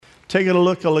taking a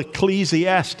look at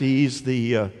Ecclesiastes,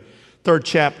 the third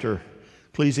chapter.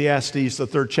 Ecclesiastes, the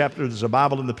third chapter. There's a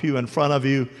Bible in the pew in front of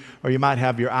you, or you might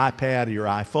have your iPad or your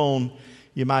iPhone.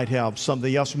 You might have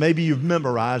something else. Maybe you've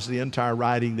memorized the entire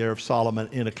writing there of Solomon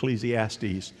in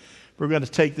Ecclesiastes. We're going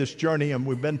to take this journey, and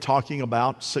we've been talking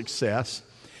about success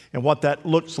and what that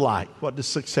looks like. What does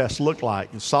success look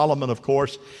like? And Solomon, of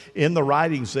course, in the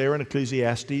writings there in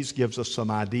Ecclesiastes gives us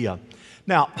some idea.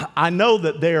 Now, I know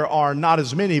that there are not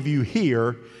as many of you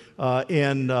here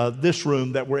in this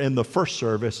room that were in the first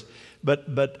service,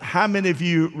 but how many of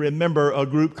you remember a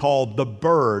group called the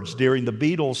Byrds during the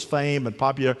Beatles' fame and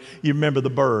popular? You remember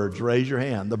the Byrds? Raise your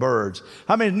hand, the Byrds.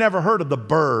 How many have never heard of the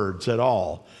Byrds at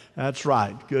all? That's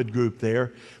right, good group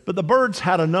there. But the Byrds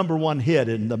had a number one hit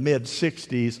in the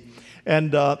mid-'60s,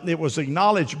 and it was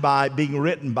acknowledged by being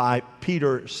written by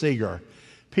Peter Seeger.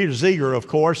 Peter Seeger, of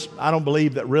course, I don't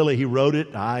believe that really he wrote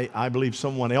it. I believe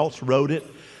someone else wrote it.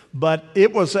 But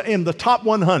it was in the top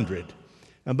 100.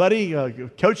 And buddy,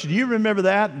 Coach, do you remember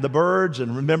that? The Byrds,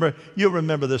 and you'll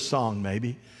remember this song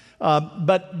maybe.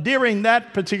 But during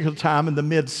that particular time in the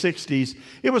mid-'60s,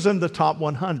 it was in the top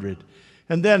 100.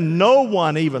 And then no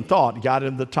one even thought it got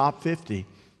in the top 50.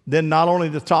 Then not only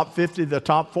the top 50, the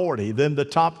top 40, then the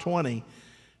top 20,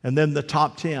 and then the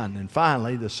top 10. And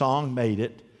finally, the song made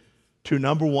it to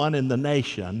number one in the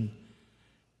nation,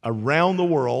 around the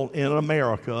world, in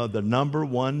America, the number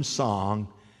one song,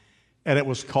 and it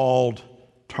was called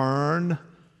Turn,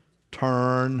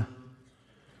 Turn,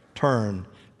 Turn.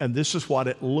 And this is what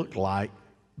it looked like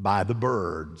by the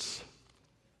Byrds.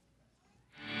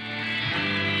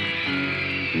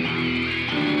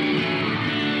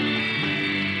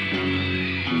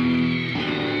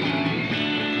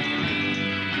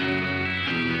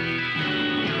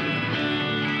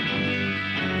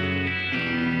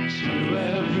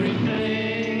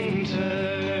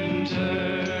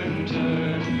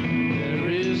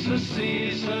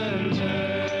 Season,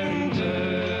 turn,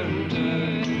 turn,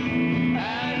 turn,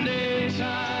 and a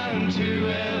time to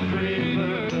every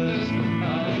purpose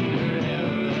under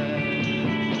heaven.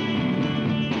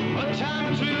 A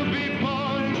time to be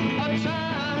born, a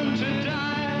time to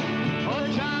die,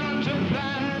 a time to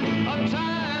plant, a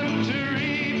time to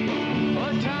reap, a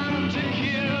time to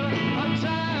kill, a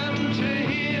time to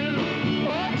heal,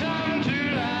 a time to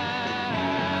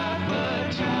laugh,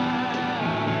 a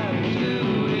time to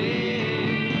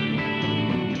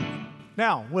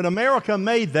Now, when America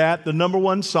made that the number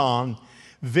one song,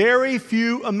 very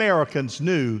few Americans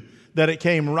knew that it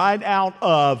came right out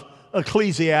of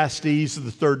Ecclesiastes,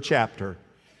 the third chapter.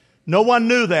 No one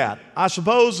knew that. I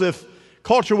suppose if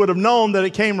culture would have known that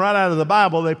it came right out of the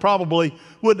Bible, they probably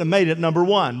wouldn't have made it number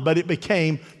one, but it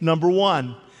became number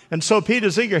one. And so Peter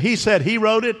Seeger, he said he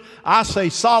wrote it. I say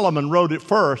Solomon wrote it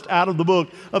first out of the book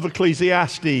of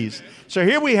Ecclesiastes. So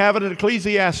here we have it in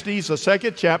Ecclesiastes, the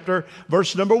second chapter,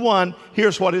 verse number 1.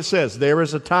 Here's what it says. There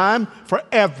is a time for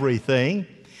everything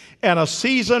and a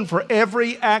season for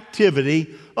every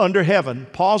activity under heaven.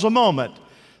 Pause a moment.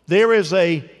 There is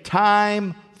a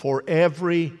time for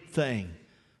everything.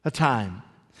 A time.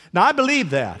 Now I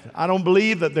believe that. I don't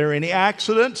believe that there are any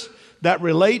accidents that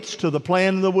relates to the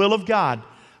plan and the will of God.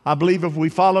 I believe if we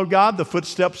follow God, the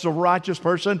footsteps of a righteous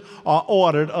person are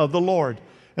ordered of the Lord.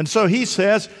 And so he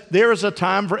says there is a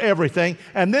time for everything,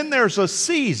 and then there's a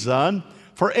season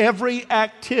for every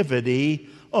activity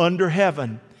under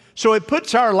heaven. So it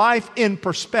puts our life in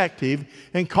perspective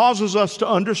and causes us to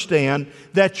understand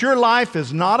that your life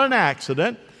is not an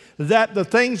accident, that the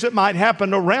things that might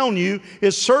happen around you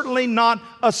is certainly not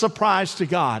a surprise to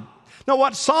God. Now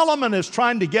what Solomon is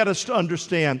trying to get us to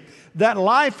understand, that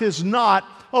life is not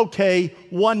okay,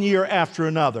 one year after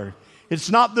another. It's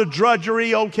not the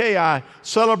drudgery, okay, I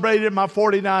celebrated my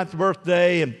 49th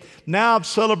birthday and now I've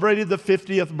celebrated the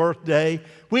 50th birthday.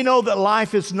 We know that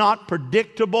life is not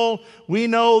predictable. We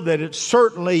know that it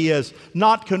certainly is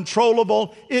not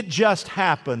controllable. It just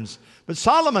happens. But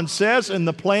Solomon says in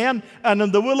the plan and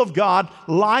in the will of God,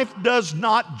 life does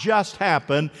not just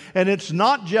happen, and it's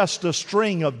not just a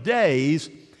string of days.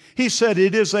 He said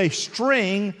it is a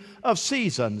string of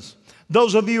seasons.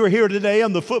 Those of you who are here today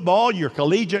in the football, your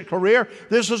collegiate career,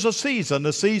 this is a season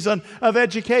of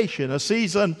education, a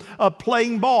season of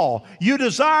playing ball.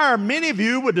 Many of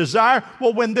you would desire,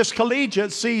 well, when this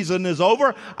collegiate season is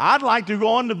over, I'd like to go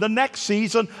on to the next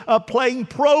season of playing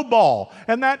pro ball.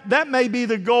 And that may be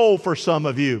the goal for some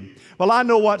of you. Well, I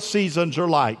know what seasons are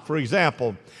like. For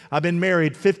example, I've been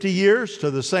married 50 years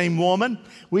to the same woman.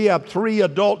 We have 3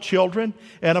 adult children.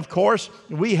 And of course,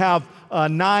 we have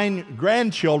 9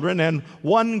 grandchildren and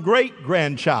 1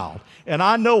 great-grandchild. And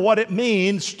I know what it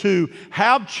means to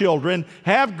have children,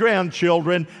 have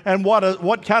grandchildren, and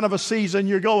what kind of a season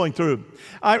you're going through.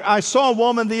 I saw a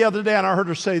woman the other day, and I heard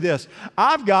her say this: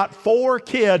 I've got 4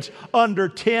 kids under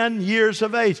 10 years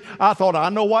of age. I thought, I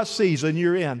know what season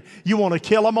you're in. You want to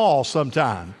kill them all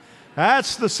sometime.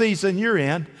 That's the season you're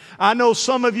in. I know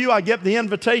some of you, I get the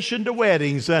invitation to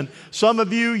weddings, and some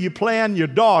of you, you plan your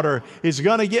daughter is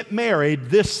going to get married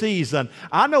this season.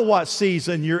 I know what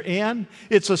season you're in.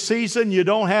 It's a season you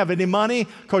don't have any money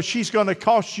because she's going to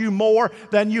cost you more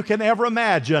than you can ever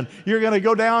imagine. You're going to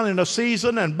go down in a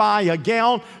season and buy a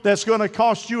gown that's going to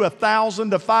cost you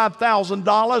 $1,000 to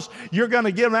 $5,000. You're going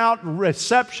to give out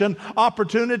reception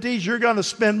opportunities. You're going to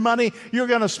spend money. You're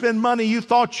going to spend money you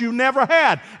thought you never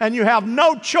had, and you have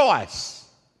no choice.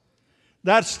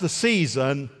 That's the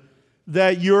season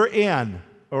that you're in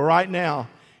right now.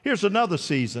 Here's another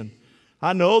season.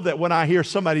 I know that when I hear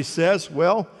somebody says,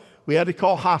 well, we had to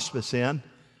call hospice in.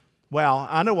 Well,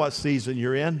 I know what season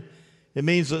you're in. It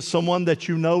means that someone that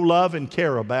you know, love, and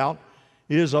care about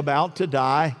is about to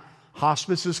die.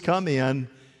 Hospice has come in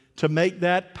to make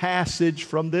that passage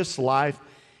from this life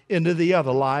into the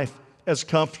other life as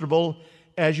comfortable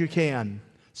as you can.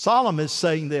 Solomon is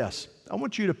saying this. I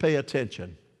want you to pay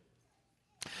attention.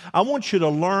 I want you to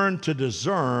learn to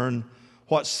discern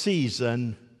what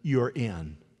season you're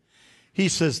in. He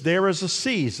says there is a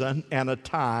season and a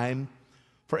time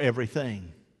for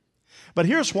everything. But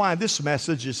here's why this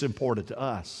message is important to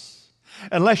us.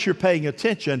 Unless you're paying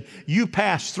attention, you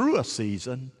pass through a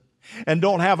season and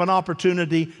don't have an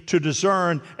opportunity to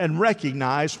discern and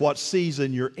recognize what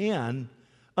season you're in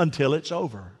until it's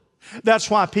over. That's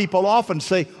why people often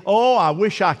say, oh, I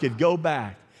wish I could go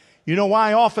back. You know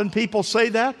why often people say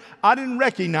that? I didn't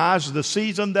recognize the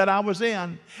season that I was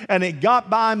in, and it got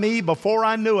by me before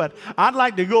I knew it. I'd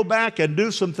like to go back and do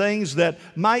some things that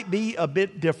might be a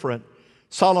bit different.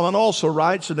 Solomon also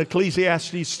writes in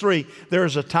Ecclesiastes 3, there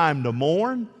is a time to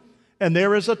mourn, and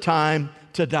there is a time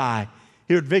to die.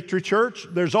 Here at Victory Church,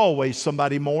 there's always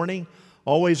somebody mourning,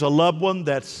 always a loved one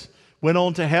that's went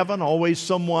on to heaven, always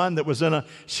someone that was in a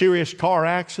serious car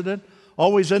accident.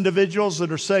 Always individuals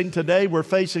that are saying today we're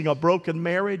facing a broken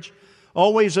marriage.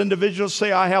 Always individuals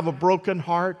say I have a broken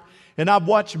heart. And I've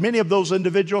watched many of those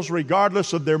individuals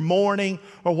regardless of their mourning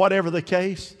or whatever the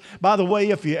case. By the way,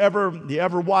 if you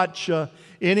ever watch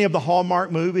any of the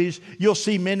Hallmark movies, you'll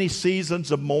see many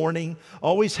seasons of mourning.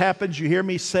 Always happens, you hear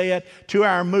me say it,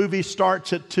 2-hour movie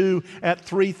starts at 2, at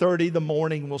 3:30 the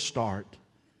morning will start.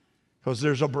 Because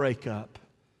there's a breakup.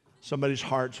 Somebody's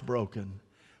heart's broken.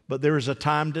 But there is a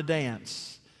time to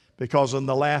dance, because in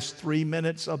the last 3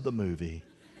 minutes of the movie,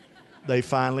 they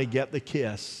finally get the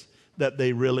kiss that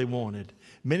they really wanted.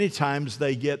 Many times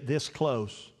they get this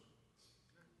close,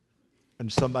 and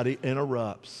somebody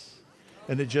interrupts,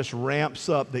 and it just ramps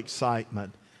up the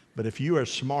excitement. But if you are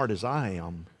as smart as I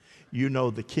am, you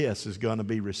know the kiss is going to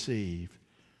be received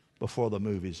before the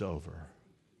movie's over.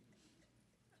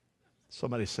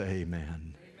 Somebody say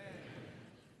amen.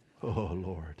 Oh,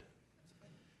 Lord.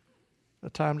 A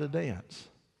time to dance.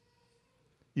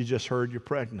 You just heard you're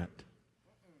pregnant,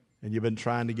 and you've been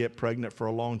trying to get pregnant for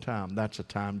a long time. That's a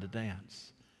time to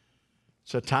dance.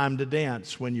 It's a time to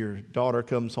dance when your daughter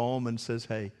comes home and says,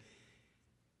 hey,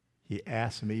 he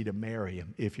asked me to marry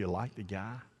him if you like the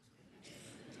guy.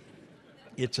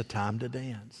 It's a time to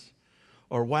dance.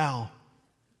 Or wow,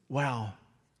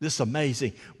 this is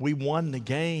amazing. We won the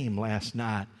game last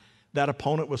night. That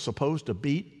opponent was supposed to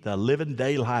beat the living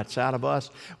daylights out of us.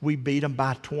 We beat them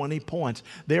by 20 points.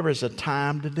 There is a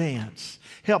time to dance.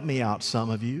 Help me out, some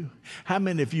of you. How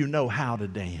many of you know how to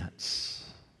dance?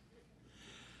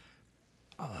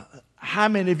 How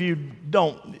many of you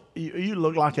don't? You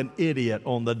look like an idiot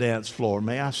on the dance floor.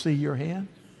 May I see your hand?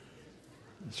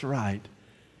 That's right.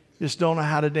 Just don't know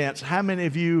how to dance. How many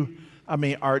of you,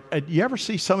 you ever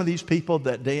see some of these people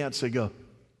that dance and go,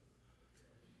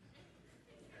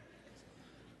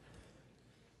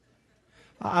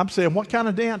 I'm saying, what kind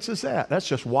of dance is that? That's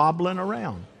just wobbling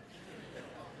around.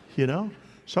 You know?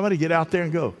 Somebody get out there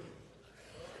and go.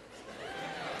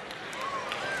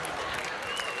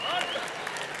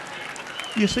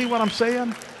 You see what I'm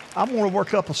saying? I want to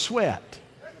work up a sweat.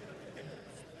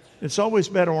 It's always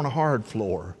better on a hard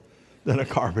floor than a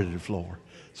carpeted floor.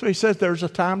 So he says there's a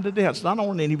time to dance. I don't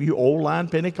want any of you old line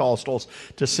Pentecostals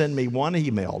to send me one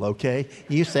email, okay?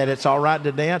 You said it's all right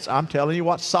to dance. I'm telling you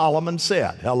what Solomon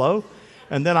said. Hello?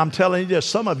 And then I'm telling you this,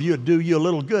 some of you, it'd do you a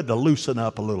little good to loosen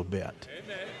up a little bit.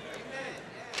 Amen.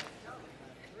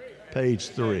 Page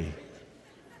 3.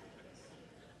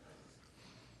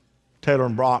 Taylor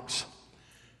and Brock's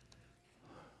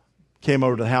Came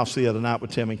over to the house the other night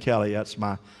with Tim and Kelly. That's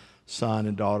my son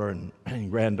and daughter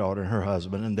and granddaughter and her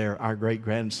husband, and they're our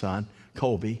great-grandson,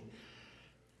 Colby.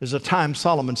 There's a time,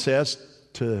 Solomon says,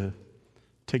 to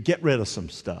get rid of some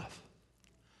stuff.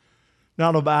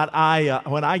 Not about,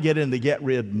 when I get in the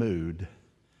get-rid mood,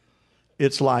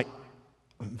 it's like,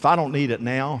 if I don't need it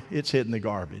now, it's hitting the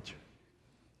garbage.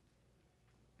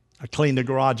 I cleaned the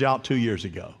garage out 2 years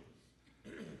ago.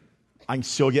 I can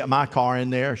still get my car in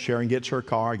there. Sharon gets her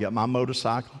car. I got my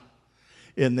motorcycle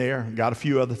in there. Got a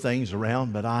few other things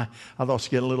around, but I thought it's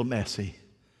getting a little messy.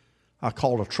 I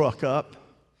called a truck up,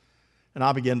 and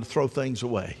I began to throw things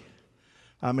away.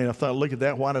 I mean, I thought, look at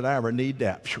that. Why did I ever need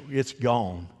that? It's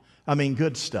gone. I mean,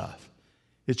 good stuff.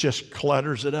 It just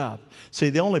clutters it up. See,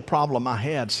 the only problem I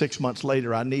had 6 months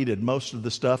later, I needed most of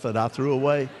the stuff that I threw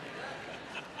away.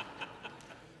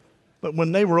 But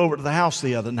when they were over to the house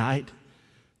the other night,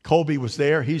 Colby was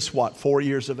there. He's 4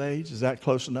 years of age? Is that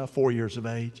close enough? 4 years of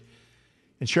age.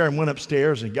 And Sharon went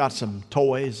upstairs and got some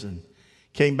toys and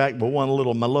came back with one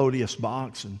little melodious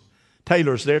box. And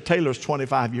Taylor's there. Taylor's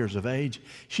 25 years of age.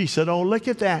 She said, oh, look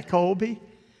at that, Colby.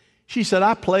 She said,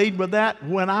 I played with that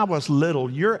when I was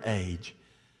little, your age.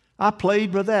 I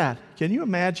played with that. Can you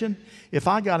imagine if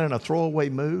I got in a throwaway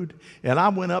mood and I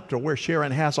went up to where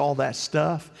Sharon has all that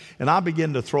stuff and I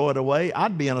began to throw it away?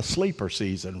 I'd be in a sleeper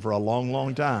season for a long,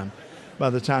 long time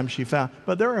by the time she found.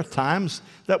 But there are times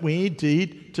that we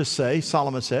need to say,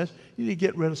 Solomon says, you need to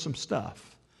get rid of some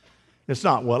stuff. It's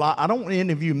not, well, I don't want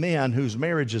any of you men whose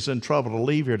marriage is in trouble to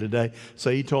leave here today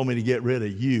say he told me to get rid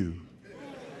of you.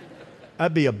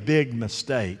 That'd be a big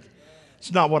mistake.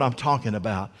 It's not what I'm talking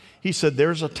about. He said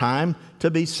there's a time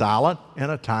to be silent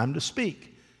and a time to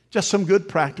speak. Just some good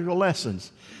practical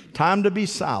lessons. Time to be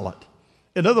silent.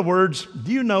 In other words,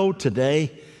 do you know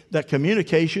today that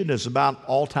communication is about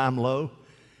all-time low?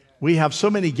 We have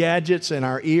so many gadgets in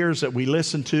our ears that we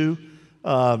listen to.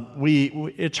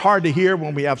 It's hard to hear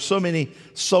when we have so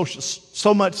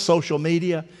much social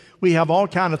media. We have all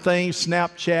kind of things,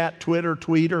 Snapchat, Twitter,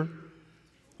 Tweeter.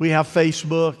 We have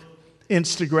Facebook,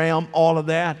 Instagram, all of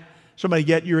that. Somebody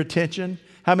get your attention?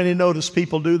 How many notice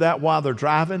people do that while they're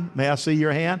driving? May I see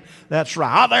your hand? That's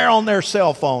right. Oh, they're on their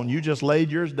cell phone. You just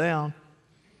laid yours down.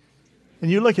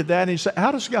 And you look at that and you say,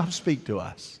 how does God speak to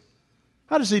us?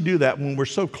 How does he do that when we're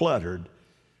so cluttered?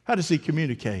 How does he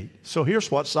communicate? So here's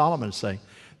what Solomon is saying.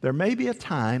 There may be a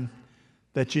time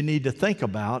that you need to think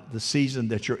about the season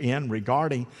that you're in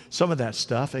regarding some of that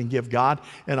stuff and give God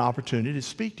an opportunity to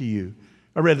speak to you.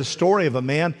 I read the story of a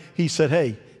man. He said,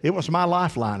 hey, it was my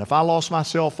lifeline. If I lost my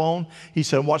cell phone, he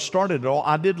said, what started it all,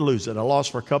 I did lose it. I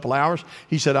lost for a couple hours.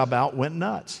 He said, I about went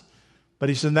nuts. But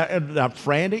he said, I'm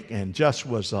frantic and just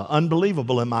was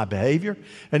unbelievable in my behavior.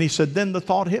 And he said, then the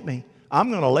thought hit me. I'm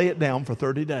going to lay it down for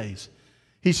 30 days.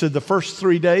 He said, the first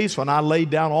 3 days when I laid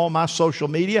down all my social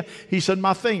media, he said,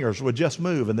 my fingers would just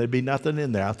move and there'd be nothing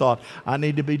in there. I thought, I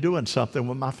need to be doing something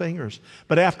with my fingers.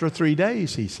 But after 3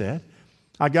 days, he said,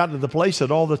 I got to the place that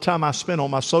all the time I spent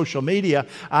on my social media,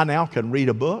 I now can read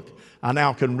a book. I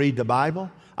now can read the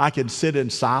Bible. I can sit in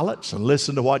silence and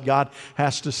listen to what God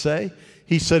has to say.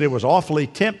 He said it was awfully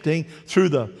tempting through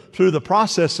the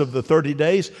process of the 30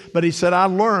 days, but he said, I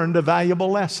learned a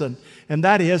valuable lesson. And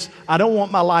that is, I don't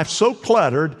want my life so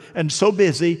cluttered and so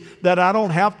busy that I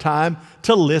don't have time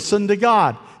to listen to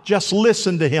God. Just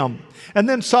listen to him. And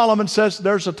then Solomon says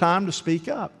there's a time to speak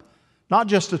up, not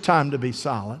just a time to be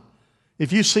silent.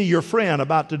 If you see your friend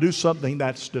about to do something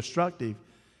that's destructive,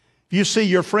 if you see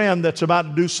your friend that's about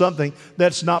to do something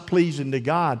that's not pleasing to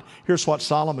God, here's what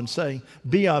Solomon's saying.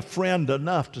 Be a friend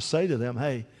enough to say to them,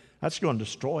 hey, that's going to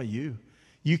destroy you.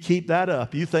 You keep that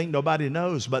up. You think nobody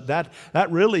knows, but that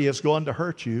really is going to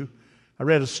hurt you. I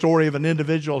read a story of an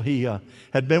individual. He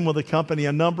had been with the company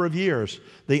a number of years.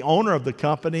 The owner of the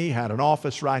company had an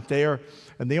office right there,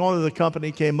 and the owner of the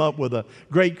company came up with a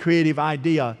great creative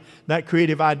idea. That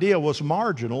creative idea was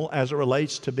marginal as it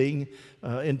relates to being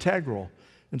integral.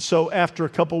 And so after a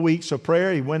couple weeks of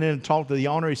prayer, he went in and talked to the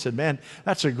owner. He said, man,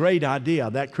 that's a great idea,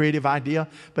 that creative idea.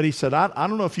 But he said, I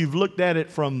don't know if you've looked at it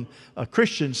from a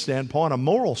Christian standpoint, a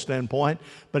moral standpoint.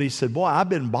 But he said, boy, I've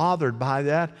been bothered by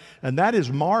that. And that is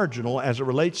marginal as it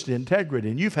relates to integrity.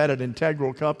 And you've had an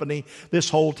integral company this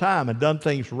whole time and done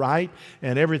things right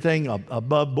and everything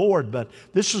above board. But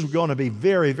this is going to be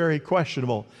very, very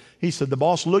questionable. He said, the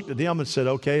boss looked at him and said,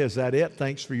 okay, is that it?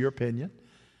 Thanks for your opinion.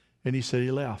 And he said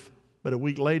he left. But a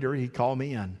week later, he called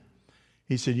me in.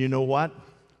 He said, you know what?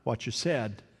 What you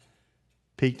said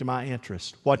piqued my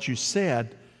interest. What you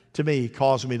said to me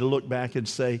caused me to look back and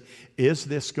say, is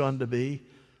this going to be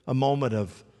a moment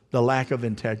of the lack of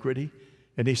integrity?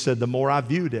 And he said, the more I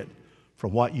viewed it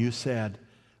from what you said,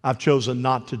 I've chosen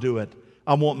not to do it.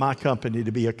 I want my company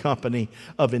to be a company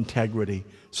of integrity.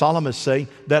 Solomon is saying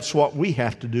that's what we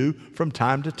have to do from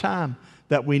time to time,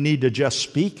 that we need to just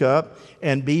speak up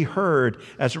and be heard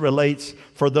as it relates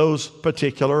for those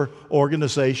particular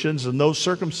organizations and those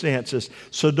circumstances.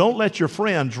 So don't let your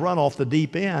friends run off the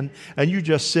deep end and you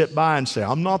just sit by and say,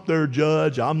 I'm not their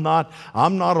judge. I'm not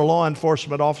a law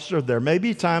enforcement officer. There may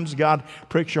be times God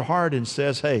pricks your heart and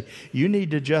says, hey, you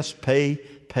need to just pay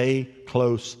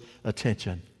close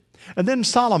attention. And then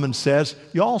Solomon says,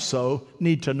 you also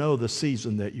need to know the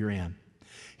season that you're in.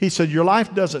 He said, your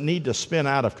life doesn't need to spin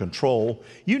out of control.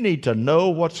 You need to know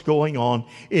what's going on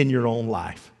in your own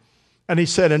life. And he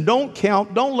said, and don't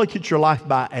look at your life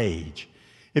by age.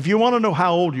 If you want to know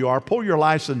how old you are, pull your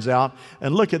license out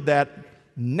and look at that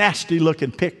nasty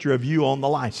looking picture of you on the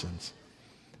license.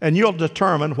 And you'll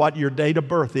determine what your date of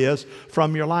birth is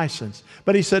from your license.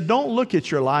 But he said, don't look at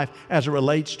your life as it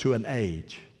relates to an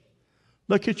age.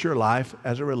 Look at your life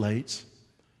as it relates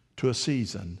to a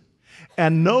season.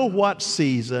 And know what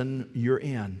season you're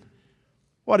in.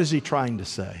 What is he trying to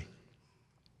say?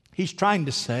 He's trying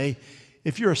to say,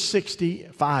 if you're a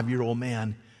 65-year-old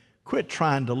man, quit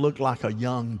trying to look like a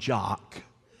young jock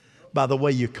by the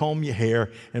way you comb your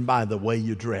hair and by the way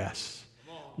you dress.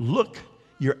 Look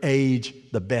your age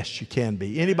the best you can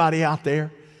be. Anybody out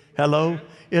there? Hello?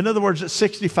 In other words, at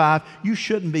 65, you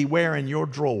shouldn't be wearing your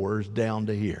drawers down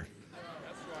to here.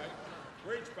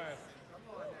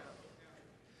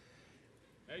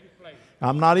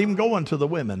 I'm not even going to the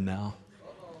women now.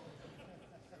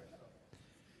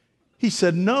 He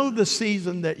said, know the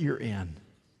season that you're in.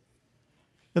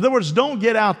 In other words, don't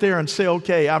get out there and say,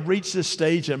 okay, I've reached this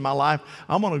stage in my life.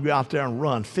 I'm going to go out there and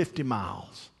run 50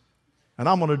 miles. And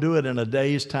I'm going to do it in a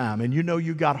day's time. And you know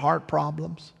you got heart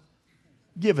problems.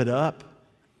 Give it up.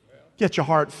 Get your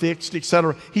heart fixed,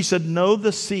 etc. He said, know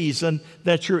the season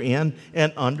that you're in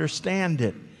and understand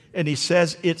it. And he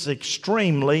says it's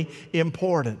extremely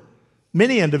important.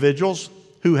 Many individuals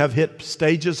who have hit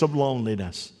stages of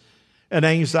loneliness and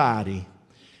anxiety,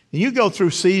 and you go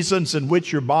through seasons in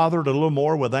which you're bothered a little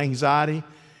more with anxiety,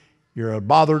 you're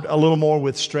bothered a little more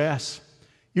with stress.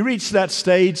 You reach that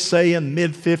stage, say in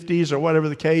mid-50s or whatever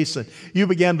the case, and you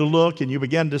begin to look and you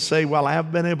begin to say, well, I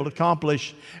haven't been able to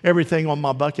accomplish everything on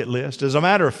my bucket list. As a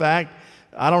matter of fact,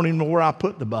 I don't even know where I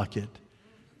put the bucket.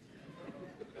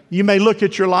 You may look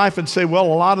at your life and say, well,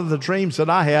 a lot of the dreams that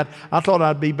I had, I thought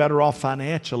I'd be better off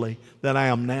financially than I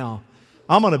am now.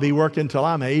 I'm going to be working until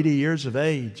I'm 80 years of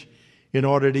age in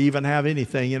order to even have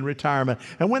anything in retirement.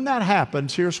 And when that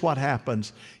happens, here's what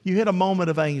happens. You hit a moment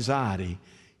of anxiety.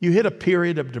 You hit a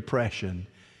period of depression.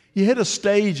 You hit a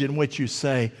stage in which you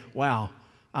say, wow,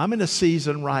 I'm in a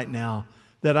season right now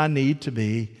that I need to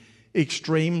be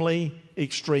extremely,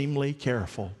 extremely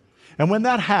careful. And when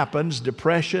that happens,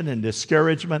 depression and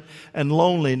discouragement and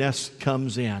loneliness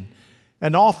comes in.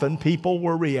 And often people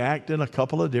will react in a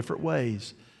couple of different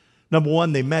ways. Number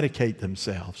one, they medicate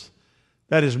themselves.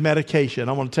 That is medication.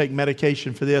 I want to take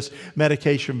medication for this,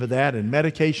 medication for that. And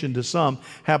medication to some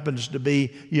happens to be,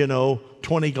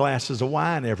 20 glasses of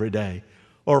wine every day,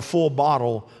 or a full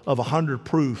bottle of 100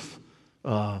 proof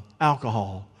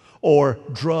alcohol, or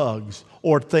drugs,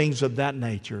 or things of that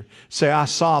nature. Say, I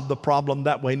solved the problem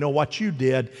that way. No, what you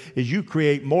did is you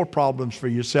create more problems for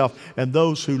yourself and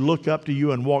those who look up to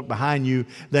you and walk behind you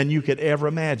than you could ever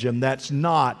imagine. That's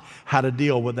not how to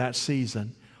deal with that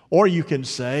season. Or you can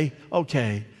say,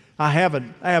 okay, I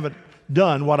haven't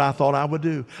done what I thought I would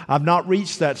do. I've not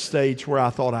reached that stage where I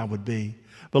thought I would be.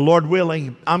 But Lord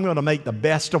willing, I'm going to make the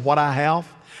best of what I have.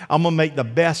 I'm going to make the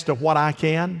best of what I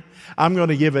can. I'm going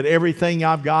to give it everything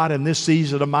I've got in this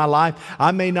season of my life.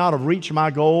 I may not have reached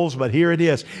my goals, but here it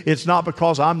is. It's not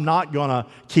because I'm not going to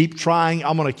keep trying.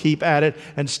 I'm going to keep at it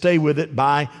and stay with it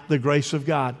by the grace of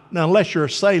God. Now, unless you're a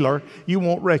sailor, you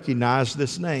won't recognize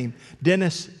this name.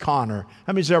 Dennis Conner.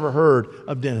 How many's ever heard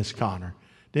of Dennis Conner?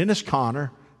 Dennis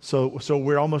Conner, so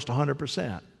we're almost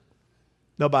 100%.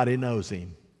 Nobody knows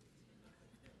him.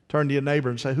 Turn to your neighbor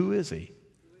and say, who is he?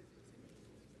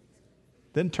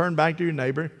 Then turn back to your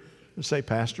neighbor and say,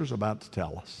 Pastor's about to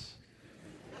tell us.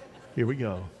 Here we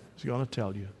go. He's going to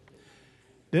tell you.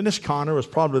 Dennis Conner was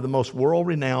probably the most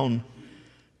world-renowned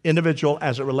individual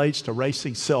as it relates to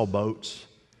racing sailboats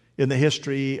in the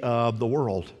history of the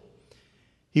world.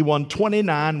 He won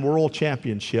 29 world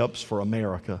championships for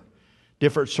America,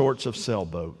 different sorts of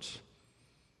sailboats.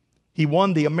 He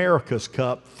won the America's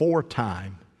Cup 4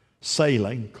 times,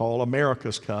 sailing, called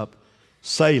America's Cup,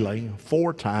 sailing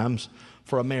 4 times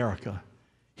for America.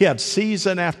 He had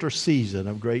season after season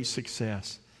of great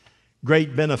success,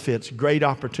 great benefits, great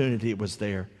opportunity was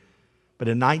there. But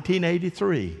in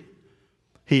 1983,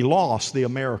 He lost the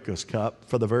America's Cup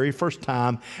for the very first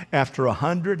time after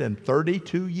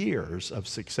 132 years of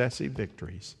successive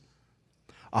victories.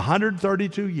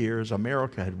 132 years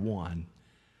America had won,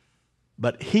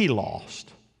 but he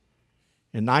lost.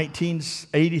 In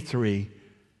 1983,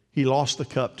 he lost the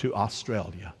cup to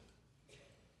Australia.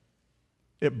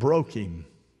 It broke him,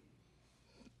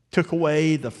 took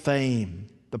away the fame.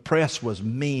 The press was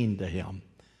mean to him.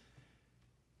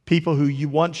 People who you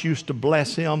once used to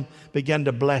bless him began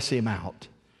to bless him out.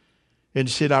 And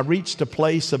he said, I reached a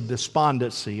place of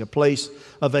despondency, a place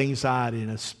of anxiety,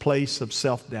 and a place of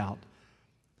self-doubt.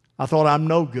 I thought, I'm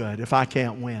no good if I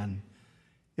can't win.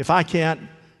 If I can't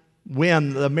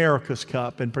win the America's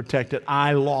Cup and protect it,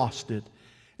 I lost it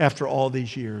after all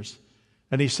these years.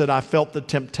 And he said, I felt the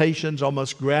temptations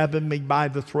almost grabbing me by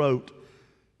the throat,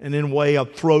 and in a way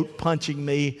of throat punching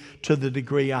me to the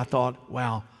degree I thought,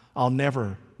 wow, I'll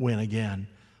never win again.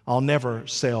 I'll never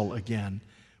sell again.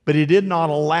 But he did not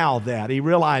allow that. He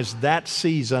realized that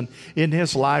season in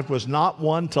his life was not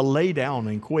one to lay down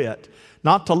and quit,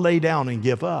 not to lay down and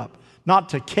give up, not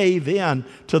to cave in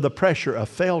to the pressure of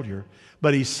failure.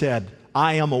 But he said,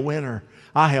 I am a winner.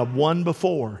 I have won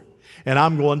before, and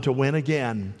I'm going to win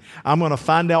again. I'm going to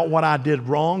find out what I did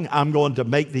wrong. I'm going to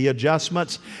make the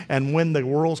adjustments. And when the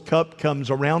World Cup comes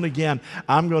around again,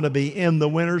 I'm going to be in the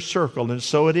winner's circle. And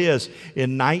so it is.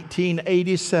 In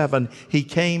 1987, he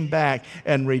came back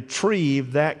and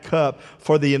retrieved that cup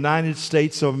for the United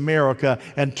States of America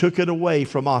and took it away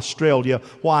from Australia.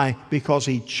 Why? Because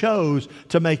he chose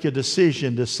to make a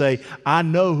decision to say, I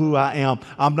know who I am.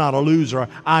 I'm not a loser.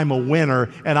 I'm a winner,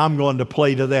 and I'm going to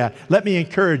play to that. Let me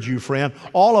encourage you, friend.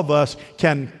 All of us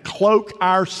can cloak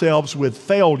ourselves with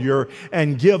failure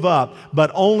and give up, but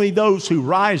only those who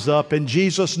rise up in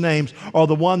Jesus' name are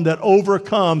the one that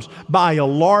overcomes by a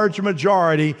large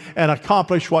majority and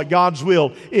accomplish what God's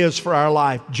will is for our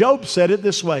life. Job said it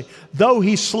this way, though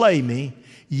he slay me,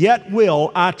 yet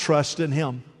will I trust in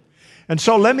him. And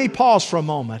so let me pause for a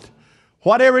moment.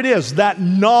 Whatever it is, that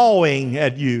gnawing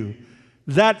at you,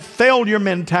 that failure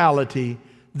mentality,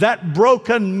 that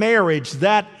broken marriage,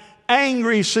 that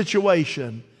angry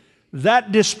situation,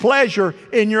 that displeasure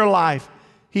in your life,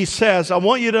 he says, I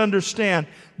want you to understand,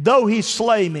 though he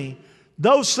slay me,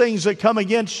 those things that come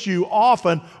against you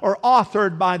often are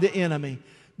authored by the enemy.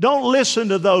 Don't listen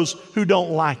to those who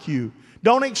don't like you.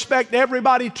 Don't expect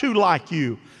everybody to like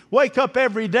you. Wake up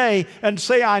every day and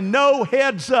say, I know,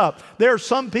 heads up, there are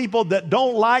some people that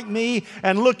don't like me,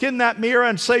 and look in that mirror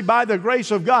and say, by the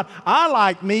grace of God, I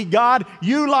like me, God,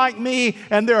 you like me,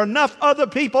 and there are enough other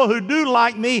people who do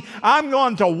like me. I'm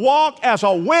going to walk as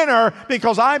a winner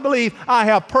because I believe I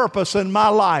have purpose in my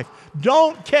life.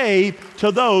 Don't cave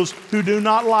to those who do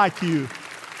not like you.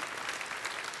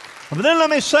 But then let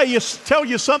me tell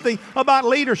you something about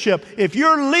leadership. If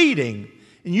you're leading,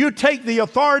 and you take the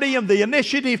authority and the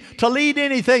initiative to lead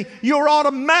anything, you're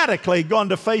automatically going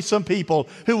to face some people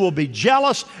who will be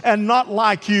jealous and not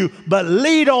like you. But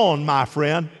lead on, my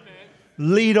friend.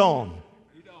 Lead on.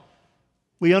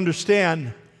 We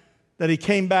understand that he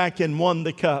came back and won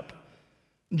the cup.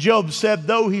 Job said,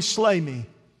 though he slay me,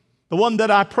 the one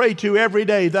that I pray to every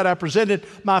day, that I presented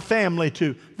my family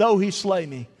to, though he slay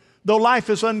me, though life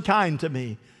is unkind to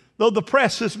me, though the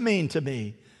press is mean to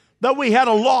me, though we had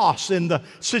a loss in the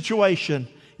situation,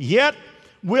 yet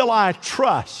will I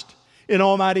trust in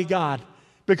Almighty God,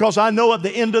 because I know at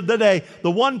the end of the day, the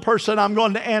one person I'm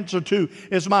going to answer to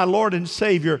is my Lord and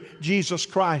Savior, Jesus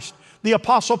Christ. The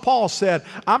Apostle Paul said,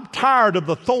 I'm tired of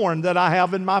the thorn that I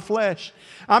have in my flesh.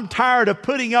 I'm tired of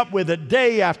putting up with it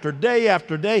day after day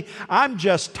after day. I'm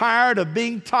just tired of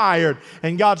being tired.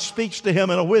 And God speaks to him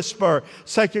in a whisper.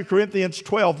 2 Corinthians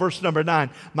 12, verse number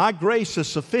 9. My grace is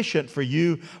sufficient for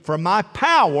you, for my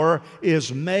power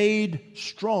is made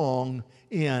strong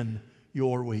in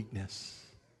your weakness.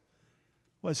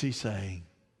 What's he saying?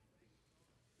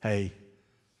 Hey,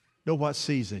 know what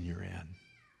season you're in.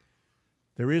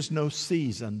 There is no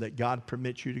season that God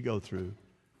permits you to go through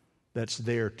that's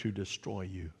there to destroy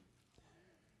you.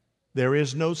 There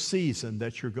is no season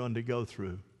that you're going to go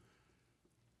through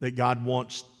that God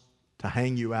wants to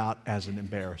hang you out as an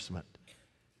embarrassment.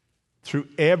 Through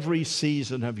every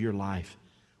season of your life,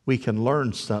 we can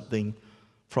learn something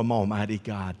from Almighty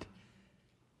God.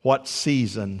 What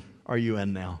season are you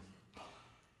in now?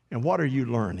 And what are you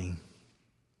learning?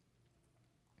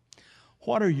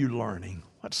 What are you learning?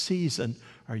 What season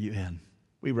are you in?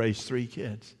 We raised 3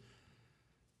 kids.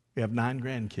 We have 9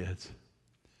 grandkids.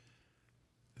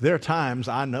 There are times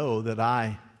I know that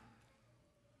I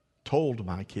told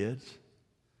my kids,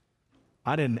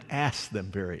 I didn't ask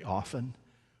them very often,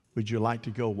 would you like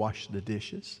to go wash the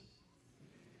dishes?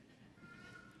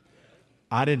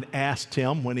 I didn't ask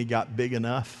Tim when he got big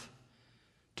enough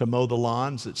to mow the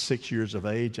lawns at 6 years of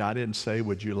age. I didn't say,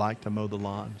 would you like to mow the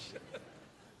lawns? I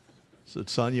said,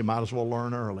 son, you might as well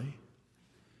learn early.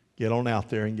 Get on out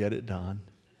there and get it done.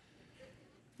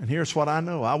 And here's what I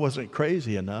know. I wasn't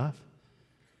crazy enough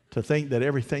to think that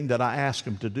everything that I asked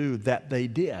them to do, that they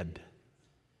did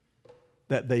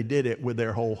it with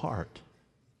their whole heart.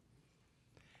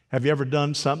 Have you ever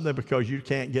done something because you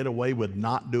can't get away with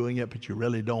not doing it, but you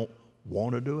really don't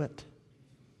want to do it?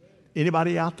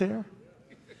 Anybody out there?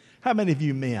 How many of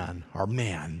you men,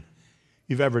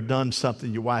 you've ever done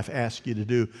something your wife asked you to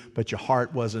do, but your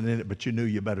heart wasn't in it, but you knew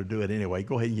you better do it anyway?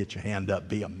 Go ahead and get your hand up.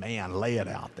 Be a man. Lay it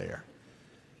out there.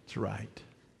 That's right.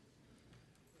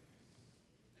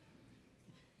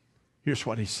 Here's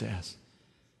what he says.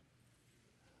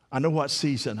 I know what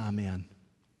season I'm in.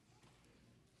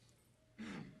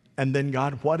 And then,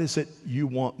 God, what is it you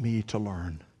want me to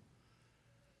learn?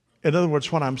 In other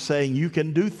words, what I'm saying, you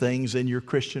can do things in your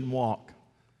Christian walk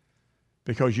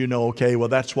because you know, okay, well,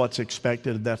 that's what's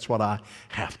expected and that's what I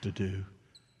have to do.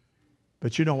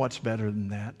 But you know what's better than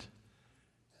that?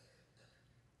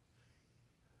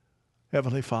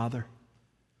 Heavenly Father,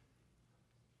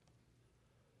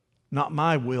 not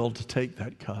my will to take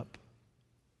that cup.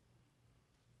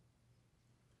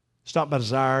 It's not my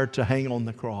desire to hang on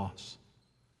the cross.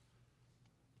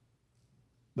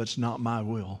 But it's not my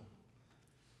will.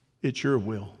 It's your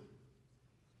will.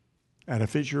 And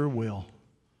if it's your will,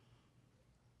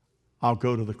 I'll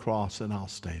go to the cross and I'll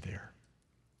stay there.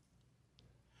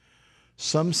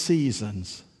 Some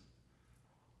seasons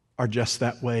are just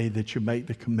that way, that you make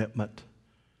the commitment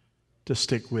to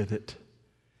stick with it.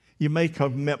 You make a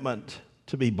commitment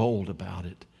to be bold about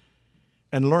it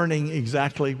and learning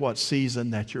exactly what season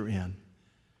that you're in.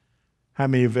 How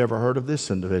many have ever heard of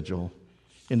this individual?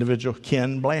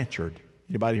 Ken Blanchard.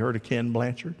 Anybody heard of Ken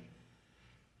Blanchard?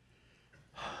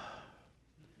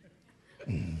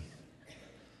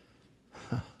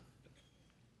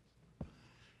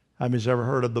 How many's ever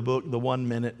heard of the book, The 1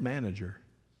 Minute Manager?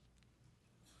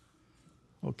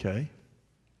 Okay.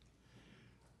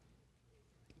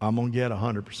 I'm going to get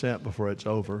 100% before it's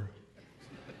over.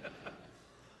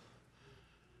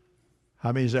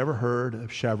 How many's ever heard of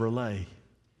Chevrolet?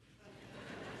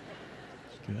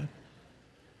 That's good.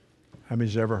 How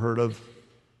many's ever heard of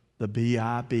the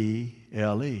Bible,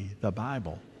 the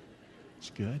Bible? It's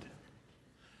good.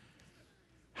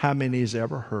 How many's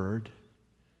ever heard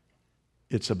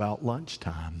it's about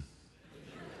lunchtime?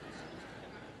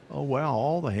 Oh, well,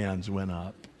 all the hands went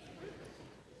up.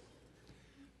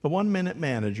 The 1 Minute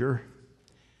Manager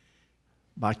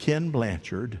by Ken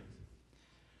Blanchard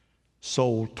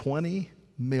sold 20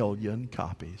 million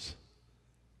copies.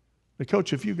 Now,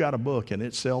 Coach, if you got a book and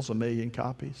it sells 1 million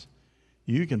copies,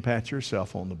 you can pat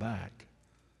yourself on the back,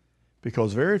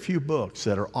 because very few books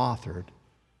that are authored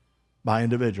by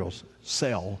individuals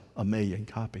sell 1 million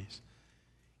copies.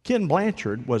 Ken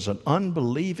Blanchard was an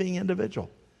unbelieving individual.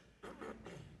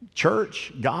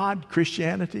 Church, God,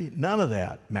 Christianity, none of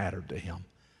that mattered to him.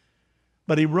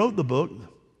 But he wrote the book,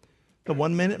 The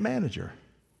 1 Minute Manager.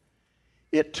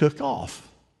 It took off.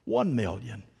 1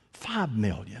 million, 5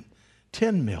 million,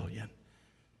 10 million,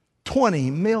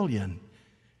 20 million.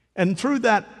 And through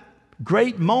that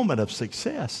great moment of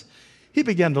success, he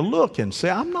began to look and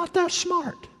say, I'm not that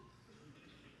smart.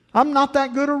 I'm not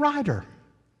that good a writer.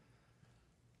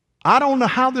 I don't know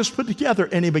how this put together.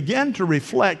 And he began to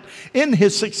reflect in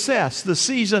his success, the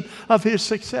season of his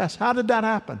success. How did that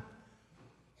happen?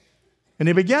 And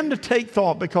he began to take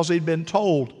thought, because he'd been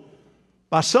told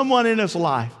by someone in his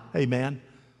life, hey man,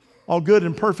 all good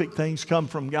and perfect things come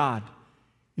from God.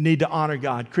 You need to honor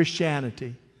God.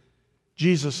 Christianity,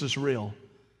 Jesus is real.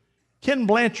 Ken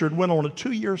Blanchard went on a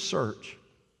 2-year search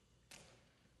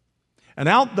and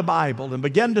out the Bible and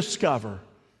began to discover,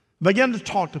 began to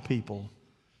talk to people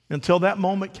until that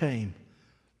moment came.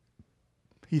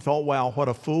 He thought, wow, what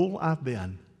a fool I've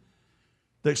been.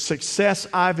 The success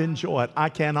I've enjoyed, I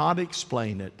cannot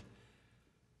explain it.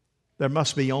 There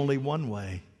must be only one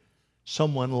way.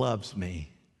 Someone loves me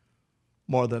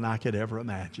more than I could ever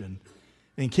imagine.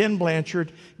 And Ken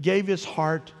Blanchard gave his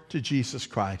heart to Jesus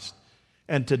Christ,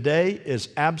 and today is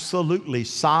absolutely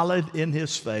solid in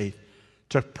his faith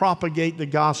to propagate the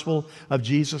gospel of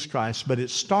Jesus Christ. But it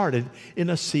started in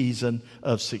a season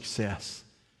of success.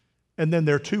 And then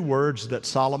there are 2 words that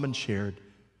Solomon shared,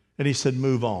 and he said,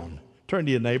 move on. Turn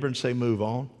to your neighbor and say, move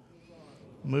on.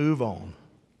 Move on.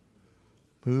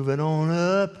 Moving on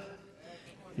up.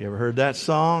 You ever heard that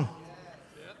song?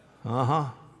 Uh-huh.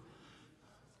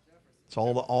 It's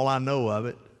all I know of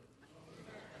it.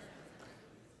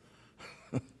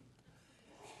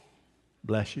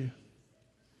 Bless you.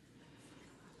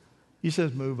 He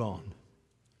says, move on.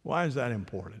 Why is that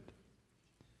important?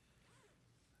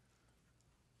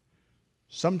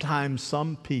 Sometimes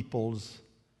some people's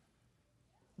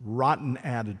rotten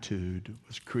attitude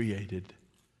was created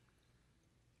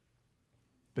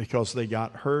because they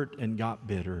got hurt and got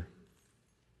bitter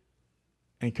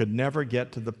and could never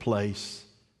get to the place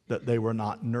that they were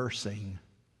not nursing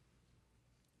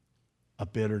a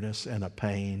bitterness and a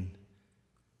pain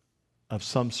of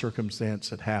some circumstance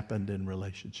that happened in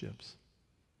relationships.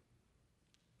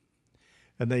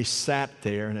 And they sat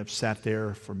there and have sat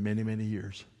there for many, many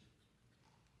years,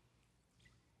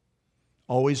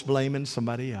 always blaming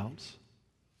somebody else.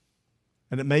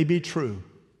 And it may be true,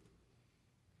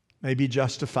 may be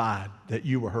justified that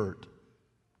you were hurt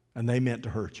and they meant to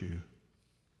hurt you.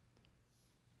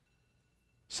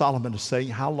 Solomon is saying,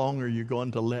 how long are you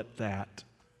going to let that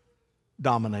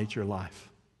dominate your life?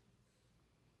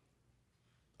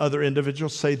 Other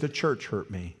individuals say, the church hurt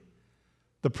me.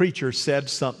 The preacher said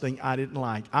something I didn't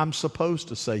like. I'm supposed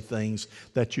to say things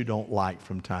that you don't like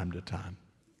from time to time.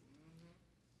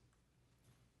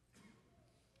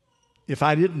 If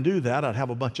I didn't do that, I'd have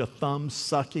a bunch of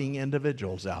thumb-sucking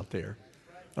individuals out there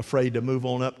afraid to move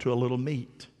on up to a little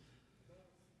meat.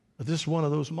 But this is one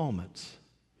of those moments.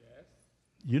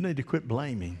 You need to quit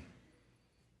blaming.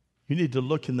 You need to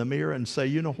look in the mirror and say,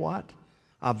 you know what?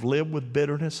 I've lived with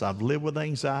bitterness. I've lived with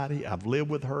anxiety. I've lived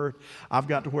with hurt. I've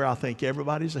got to where I think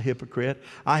everybody's a hypocrite.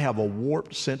 I have a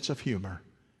warped sense of humor.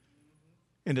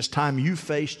 And it's time you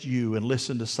faced you and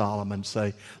listened to Solomon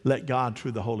say, let God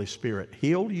through the Holy Spirit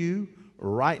heal you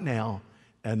right now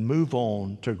and move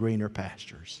on to greener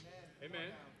pastures. Amen.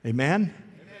 Amen?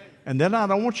 And then I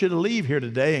don't want you to leave here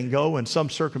today and go in some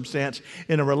circumstance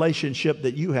in a relationship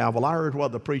that you have. Well, I heard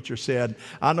what the preacher said.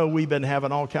 I know we've been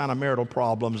having all kind of marital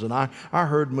problems, and I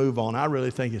heard move on. I really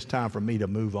think it's time for me to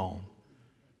move on.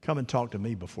 Come and talk to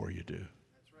me before you do.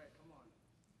 That's right. Come on.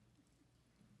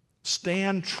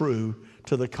 Stand true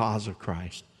to the cause of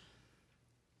Christ.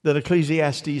 That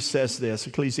Ecclesiastes says this,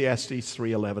 Ecclesiastes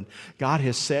 3:11, God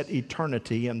has set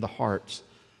eternity in the hearts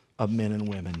of men and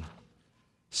women.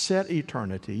 Set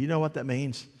eternity. You know what that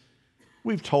means?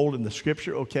 We've told in the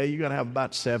scripture, okay, you're going to have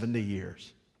about 70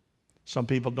 years. Some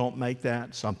people don't make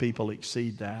that. Some people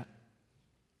exceed that.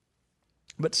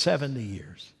 But 70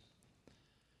 years.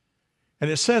 And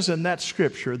it says in that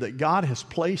scripture that God has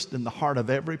placed in the heart of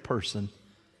every person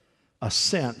a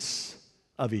sense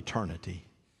of eternity.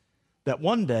 That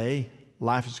one day,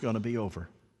 life is going to be over.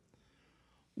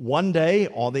 One day,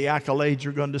 all the accolades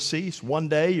are going to cease. One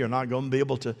day, you're not going to be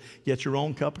able to get your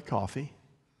own cup of coffee.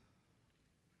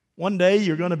 One day,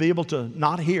 you're going to be able to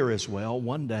not hear as well.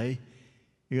 One day,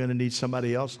 you're going to need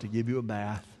somebody else to give you a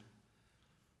bath.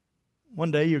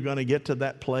 One day, you're going to get to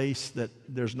that place that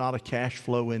there's not a cash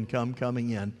flow income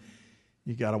coming in.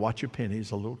 You got to watch your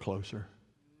pennies a little closer.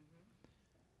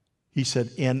 He said,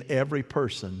 in every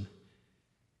person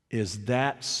is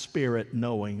that spirit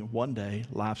knowing one day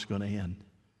life's going to end.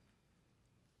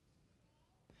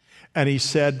 And he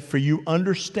said, for you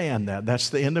understand that. That's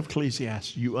the end of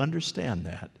Ecclesiastes. You understand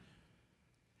that.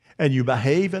 And you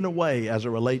behave in a way as it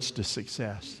relates to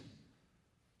success.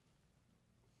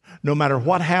 No matter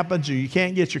what happens, or you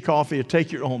can't get your coffee or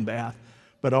take your own bath,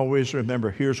 but always remember,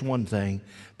 here's one thing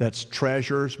that's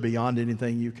treasures beyond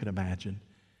anything you can imagine,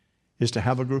 is to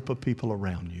have a group of people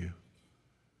around you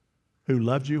who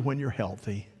loved you when you're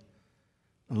healthy,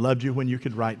 and loved you when you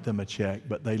could write them a check,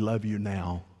 but they love you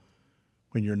now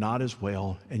when you're not as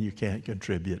well and you can't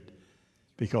contribute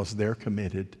because they're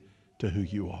committed to who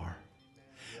you are.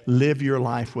 Live your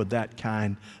life with that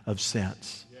kind of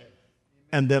sense.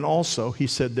 And then also, he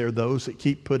said, there are those that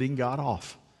keep putting God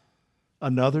off.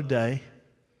 Another day,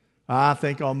 I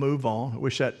think I'll move on. I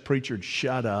wish that preacher'd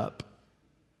shut up.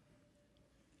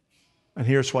 And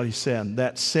here's what he said.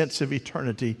 That sense of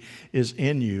eternity is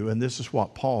in you. And this is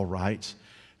what Paul writes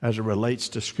as it relates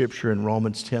to Scripture in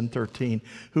Romans 10:13.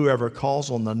 Whoever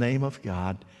calls on the name of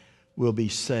God will be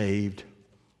saved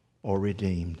or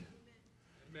redeemed.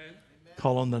 Amen.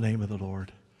 Call on the name of the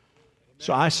Lord.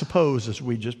 So I suppose as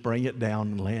we just bring it down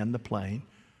and land the plane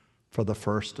for the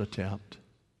first attempt,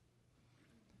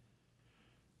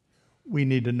 we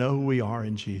need to know who we are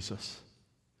in Jesus.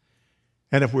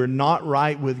 And if we're not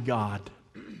right with God,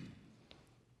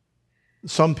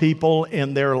 some people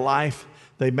in their life,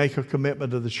 they make a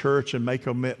commitment to the church and make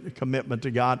a commitment to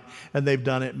God, and they've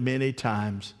done it many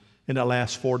times in the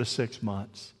last 4 to 6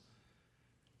 months.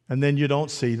 And then you don't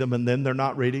see them, and then they're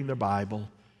not reading their Bible,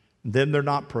 and then they're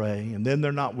not praying, and then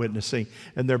they're not witnessing,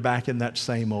 and they're back in that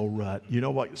same old rut. You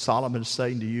know what Solomon is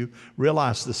saying to you?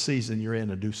 Realize the season you're in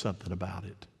and do something about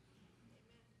it.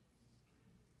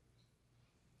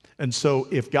 And so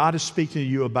if God is speaking to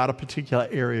you about a particular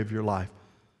area of your life,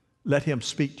 let him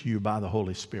speak to you by the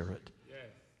Holy Spirit.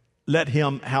 Let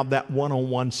him have that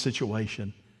one-on-one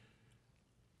situation.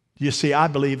 You see, I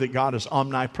believe that God is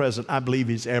omnipresent. I believe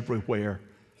he's everywhere.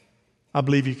 I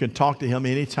believe you can talk to him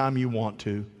anytime you want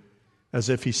to, as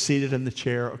if he's seated in the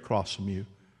chair across from you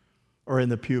or in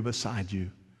the pew beside you.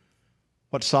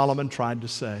 What Solomon tried to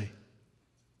say,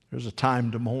 there's a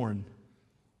time to mourn.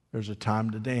 There's a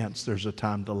time to dance. There's a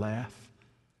time to laugh.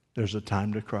 There's a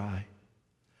time to cry.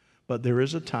 But there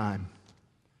is a time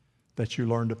that you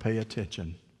learn to pay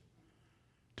attention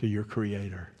to your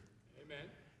Creator. Amen.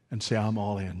 And say, I'm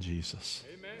all in, Jesus.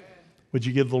 Amen. Would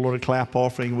you give the Lord a clap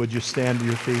offering? Would you stand to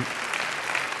your feet?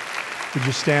 Would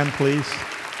you stand, please?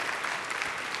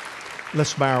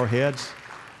 Let's bow our heads.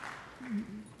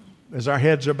 As our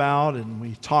heads are bowed and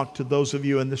we talk to those of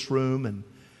you in this room, and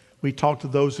we talk to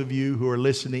those of you who are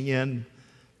listening in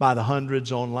by the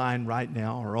hundreds online right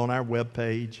now or on our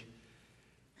webpage,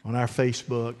 on our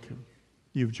Facebook,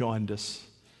 you've joined us.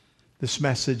 This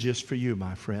message is for you,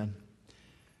 my friend.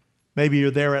 Maybe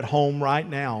you're there at home right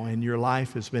now and your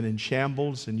life has been in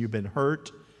shambles and you've been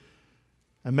hurt.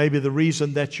 And maybe the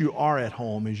reason that you are at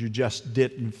home is you just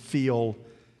didn't feel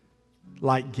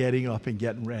like getting up and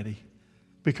getting ready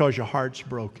because your heart's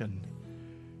broken.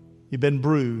 You've been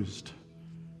bruised.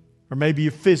 Or maybe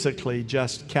you physically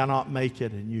just cannot make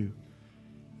it and you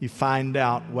find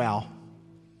out, wow,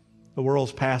 the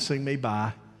world's passing me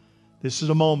by. This is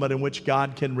a moment in which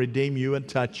God can redeem you and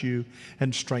touch you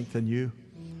and strengthen you.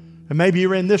 And maybe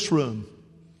you're in this room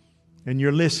and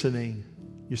you're listening.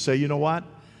 You say, you know what?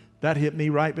 That hit me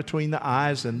right between the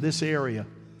eyes in this area.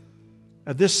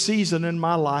 At this season in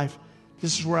my life,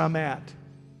 this is where I'm at.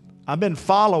 I've been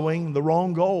following the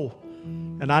wrong goal,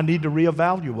 and I need to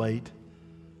reevaluate.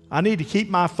 I need to keep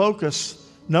my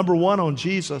focus, number one, on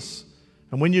Jesus.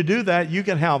 And when you do that, you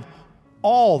can have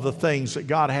all the things that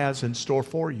God has in store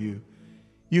for you.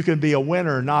 You can be a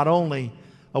winner, not only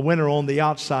a winner on the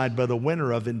outside, but a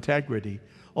winner of integrity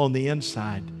on the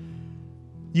inside.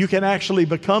 You can actually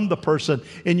become the person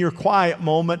in your quiet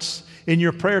moments, in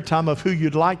your prayer time, of who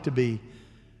you'd like to be.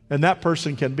 And that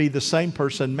person can be the same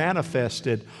person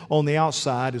manifested on the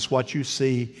outside as what you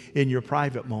see in your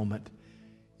private moment.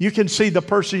 You can see the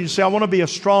person, you say, I want to be a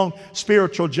strong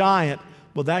spiritual giant.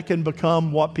 Well, that can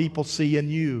become what people see in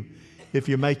you if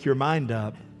you make your mind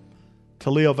up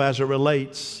to live as it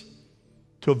relates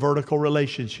to a vertical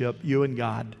relationship, you and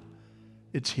God.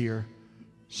 It's here.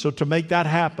 So to make that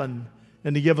happen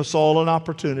and to give us all an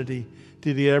opportunity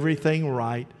to get everything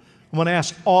right, I'm going to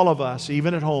ask all of us,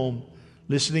 even at home,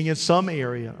 listening in some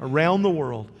area around the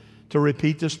world, to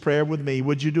repeat this prayer with me.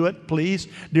 Would you do it, please?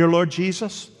 Dear Lord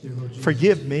Jesus,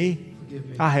 forgive me.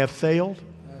 I have failed.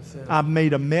 I've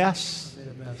made a mess.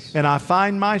 And I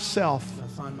find myself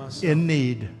in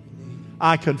need.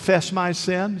 I confess my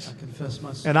sins.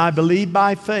 And I believe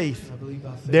by faith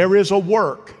there is a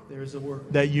work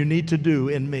that you need to do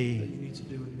in me.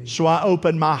 So I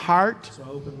open my heart.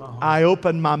 I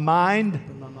open my mind.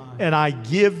 And I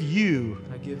give you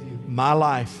my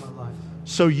life.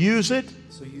 So use it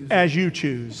as you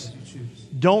choose.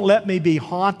 Don't let me be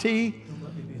haughty.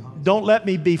 Don't let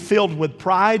me be filled with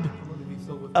pride.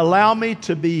 Allow me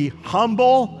to be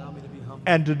humble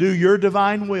and to do your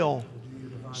divine will.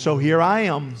 So here I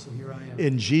am.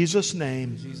 In Jesus'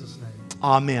 name.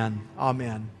 Amen.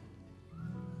 Amen.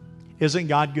 Isn't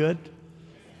God good?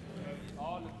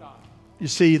 You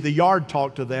see, the yard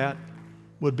talk to that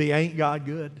would be, ain't God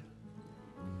good?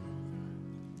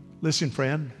 Listen,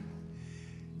 friend,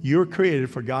 you're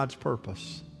created for God's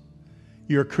purpose.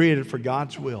 You're created for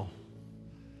God's will.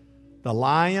 The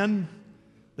lion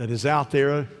that is out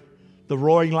there, the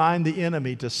roaring lion, the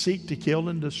enemy, to seek, to kill,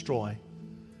 and destroy,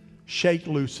 shake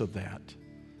loose of that.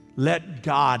 Let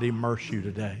God immerse you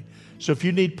today. So if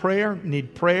you need prayer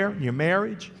in your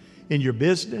marriage, in your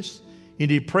business, you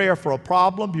need prayer for a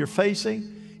problem you're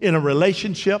facing, in a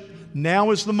relationship,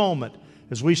 now is the moment.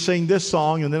 As we sing this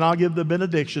song, and then I'll give the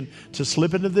benediction, to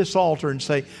slip into this altar and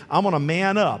say, I'm going to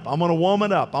man up. I'm going to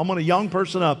woman up. I'm going to young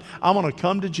person up. I'm going to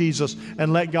come to Jesus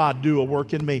and let God do a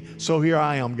work in me. So here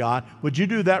I am, God. Would you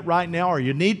do that right now? Or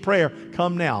you need prayer?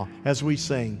 Come now as we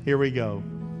sing. Here we go.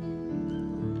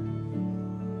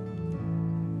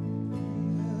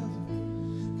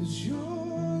 'Cause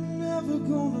you're never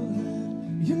gonna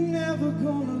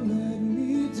let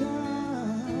me down.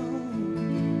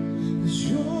 'Cause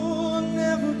you're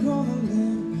never gonna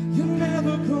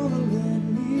let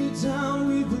me down.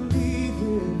 We believe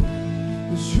it.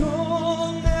 'Cause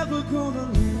you're never gonna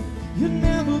let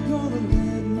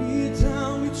me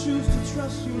down. We choose to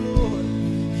trust you, Lord.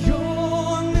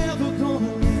 You're never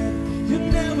gonna let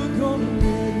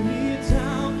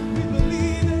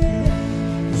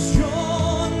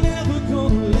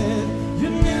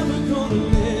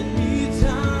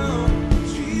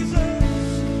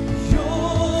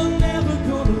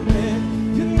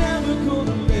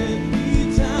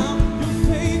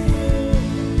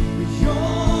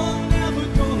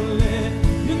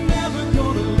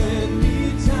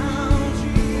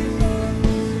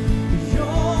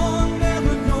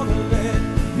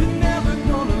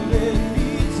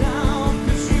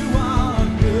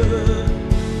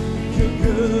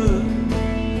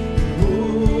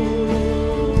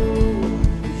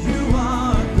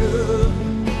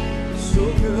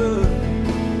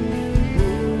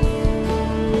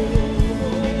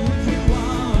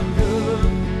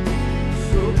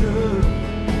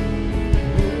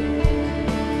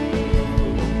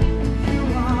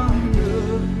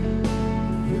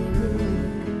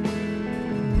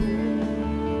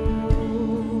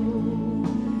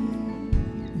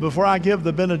Before I give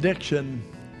the benediction,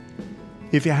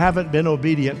 if you haven't been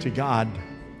obedient to God,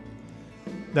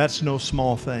 that's no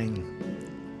small thing.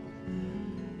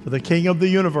 For the King of the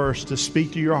universe to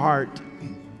speak to your heart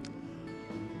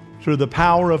through the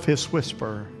power of His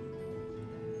whisper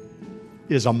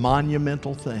is a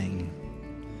monumental thing.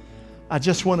 I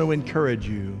just want to encourage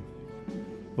you,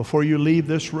 before you leave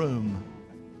this room,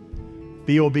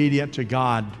 be obedient to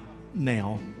God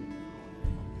now.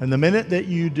 And the minute that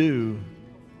you do,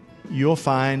 you'll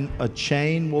find a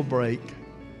chain will break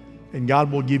and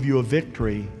God will give you a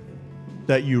victory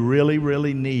that you really,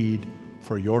 really need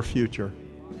for your future.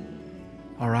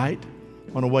 All right?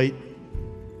 I want to wait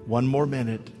one more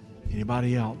minute.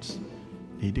 Anybody else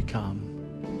need to come?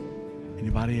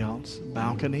 Anybody else?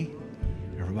 Balcony?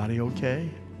 Everybody okay?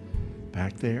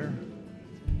 Back there?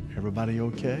 Everybody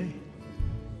okay?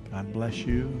 God bless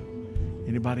you.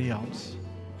 Anybody else?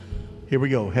 Here we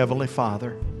go. Heavenly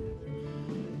Father,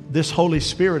 this Holy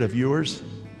Spirit of yours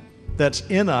that's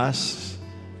in us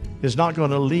is not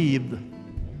going to leave.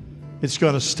 It's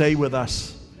going to stay with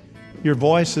us. Your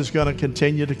voice is going to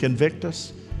continue to convict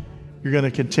us. You're going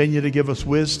to continue to give us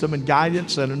wisdom and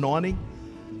guidance and anointing.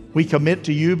 We commit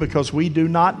to you because we do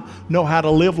not know how to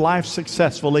live life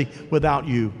successfully without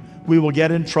you. We will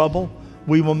get in trouble.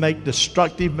 We will make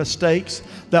destructive mistakes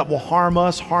that will harm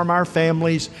us, harm our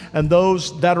families, and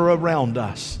those that are around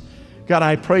us. God,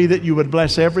 I pray that you would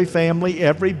bless every family,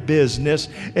 every business,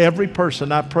 every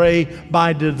person. I pray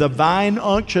by the divine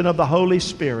unction of the Holy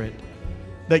Spirit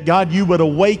that, God, you would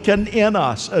awaken in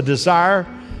us a desire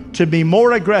to be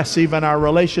more aggressive in our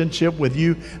relationship with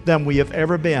you than we have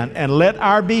ever been. And let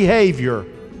our behavior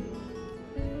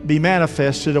be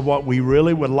manifested of what we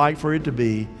really would like for it to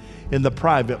be in the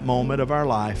private moment of our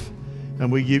life. And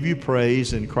we give you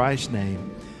praise in Christ's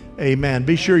name. Amen.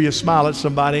 Be sure you smile at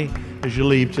somebody as you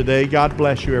leave today. God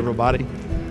bless you, everybody.